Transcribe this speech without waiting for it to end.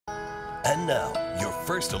And now, your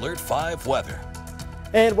First Alert 5 weather.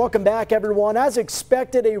 And welcome back, everyone. As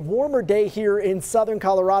expected, a warmer day here in southern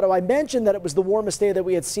Colorado. I mentioned that it was the warmest day that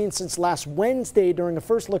we had seen since last Wednesday during a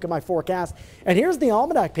first look at my forecast. And here's the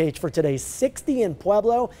almanac page for today. 60 in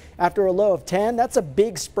Pueblo after a low of 10. That's a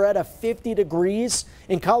big spread of 50 degrees.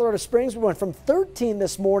 In Colorado Springs, we went from 13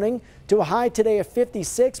 this morning to a high today of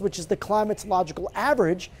 56, which is the climatological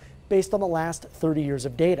average based on the last 30 years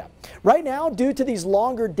of data. Right now, due to these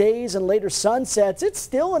longer days and later sunsets, it's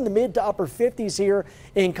still in the mid to upper 50s here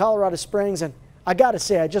in Colorado Springs. And I got to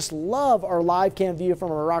say, I just love our live cam view from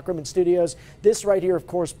our Rock Rimmon studios. This right here, of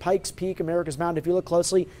course, Pikes Peak, America's Mountain. If you look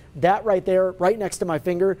closely, that right there, right next to my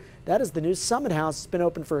finger, that is the new Summit House. It's been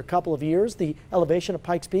open for a couple of years. The elevation of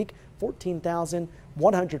Pikes Peak,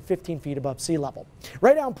 14,115 feet above sea level.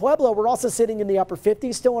 Right now in Pueblo, we're also sitting in the upper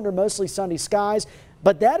 50s, still under mostly sunny skies.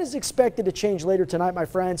 But that is expected to change later tonight, my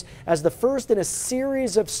friends, as the first in a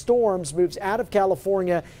series of storms moves out of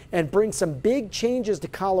California and brings some big changes to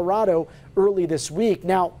Colorado early this week.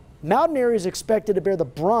 Now, mountain areas expected to bear the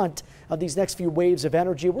brunt of these next few waves of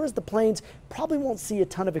energy, whereas the plains probably won't see a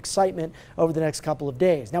ton of excitement over the next couple of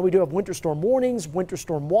days. Now, we do have winter storm warnings, winter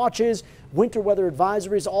storm watches, winter weather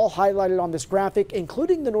advisories, all highlighted on this graphic,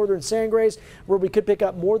 including the northern Sangres, where we could pick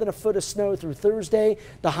up more than a foot of snow through Thursday.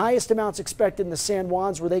 The highest amounts expected in the San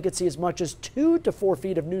Juans, where they could see as much as 2 to 4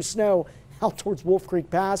 feet of new snow out towards Wolf Creek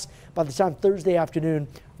Pass by the time Thursday afternoon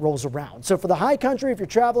rolls around. So for the high country, if you're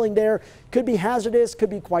traveling there, could be hazardous, could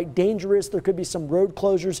be quite dangerous. There could be some road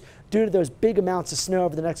closures due to those big amounts of snow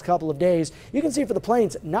over the next couple of days. You can see for the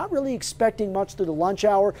plains, not really expecting much through the lunch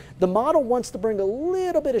hour. The model wants to bring a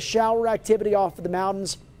little bit of shower activity off of the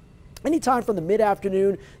mountains anytime from the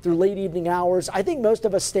mid-afternoon through late evening hours. I think most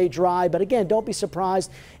of us stay dry, but again, don't be surprised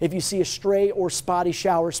if you see a stray or spotty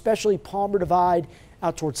shower, especially Palmer Divide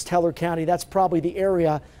out towards Teller County. That's probably the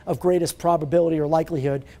area of greatest probability or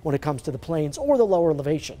likelihood when it comes to the plains or the lower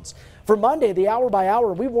elevations. For Monday, the hour by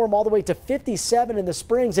hour, we warm all the way to 57 in the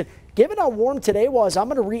Springs. And given how warm today was, I'm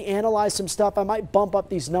going to reanalyze some stuff. I might bump up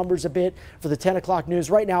these numbers a bit for the 10 o'clock news.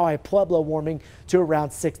 Right now, I have Pueblo warming to around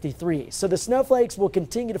 63. So the snowflakes will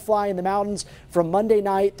continue to fly in the mountains from Monday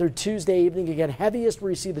night through Tuesday evening. Again, heaviest where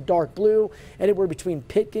you see the dark blue, anywhere between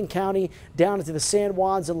Pitkin County down into the San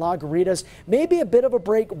Juans and La Garritas. Maybe a bit of a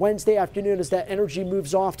break Wednesday afternoon as that energy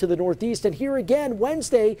moves off to the northeast. And here again,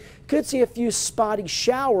 Wednesday could see a few spotty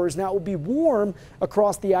showers. Now, it will be warm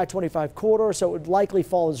across the I-25 corridor, so it would likely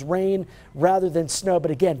fall as rain rather than snow.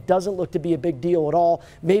 But again, doesn't look to be a big deal at all.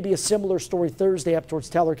 Maybe a similar story Thursday up towards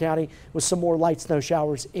Teller County with some more light snow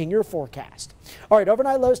showers in your forecast. All right,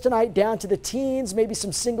 overnight lows tonight down to the teens, maybe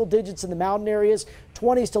some single digits in the mountain areas,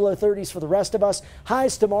 20s to low 30s for the rest of us.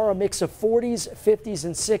 Highs tomorrow, a mix of 40s, 50s,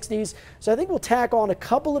 and 60s. So I think we'll tack on a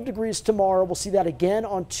couple of degrees tomorrow. We'll see that again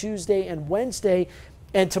on Tuesday and Wednesday.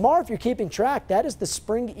 And tomorrow, if you're keeping track, that is the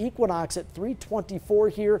spring equinox at 3:24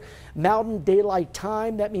 here, Mountain Daylight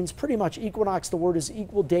Time. That means pretty much equinox. The word is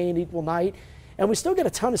equal day and equal night. And we still get a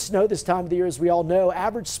ton of snow this time of the year, as we all know.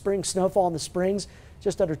 Average spring snowfall in the Springs,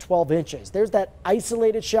 just under 12 inches. There's that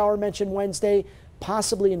isolated shower mentioned Wednesday,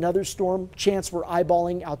 possibly another storm chance we're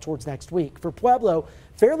eyeballing out towards next week. For Pueblo,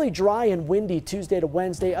 fairly dry and windy Tuesday to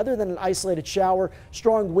Wednesday, other than an isolated shower.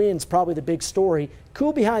 Strong winds, probably the big story.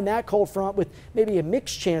 Cool behind that cold front with maybe a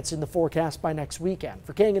mixed chance in the forecast by next weekend.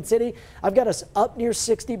 For Canyon City, I've got us up near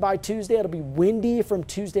 60 by Tuesday. It'll be windy from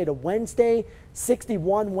Tuesday to Wednesday,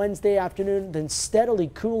 61 Wednesday afternoon, then steadily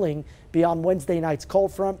cooling beyond Wednesday night's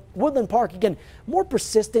cold front. Woodland Park, again, more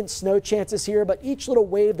persistent snow chances here, but each little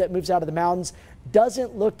wave that moves out of the mountains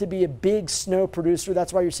doesn't look to be a big snow producer.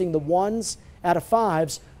 That's why you're seeing the 1s out of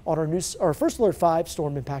 5s on our First Alert 5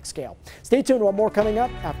 storm impact scale. Stay tuned, one more coming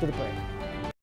up after the break.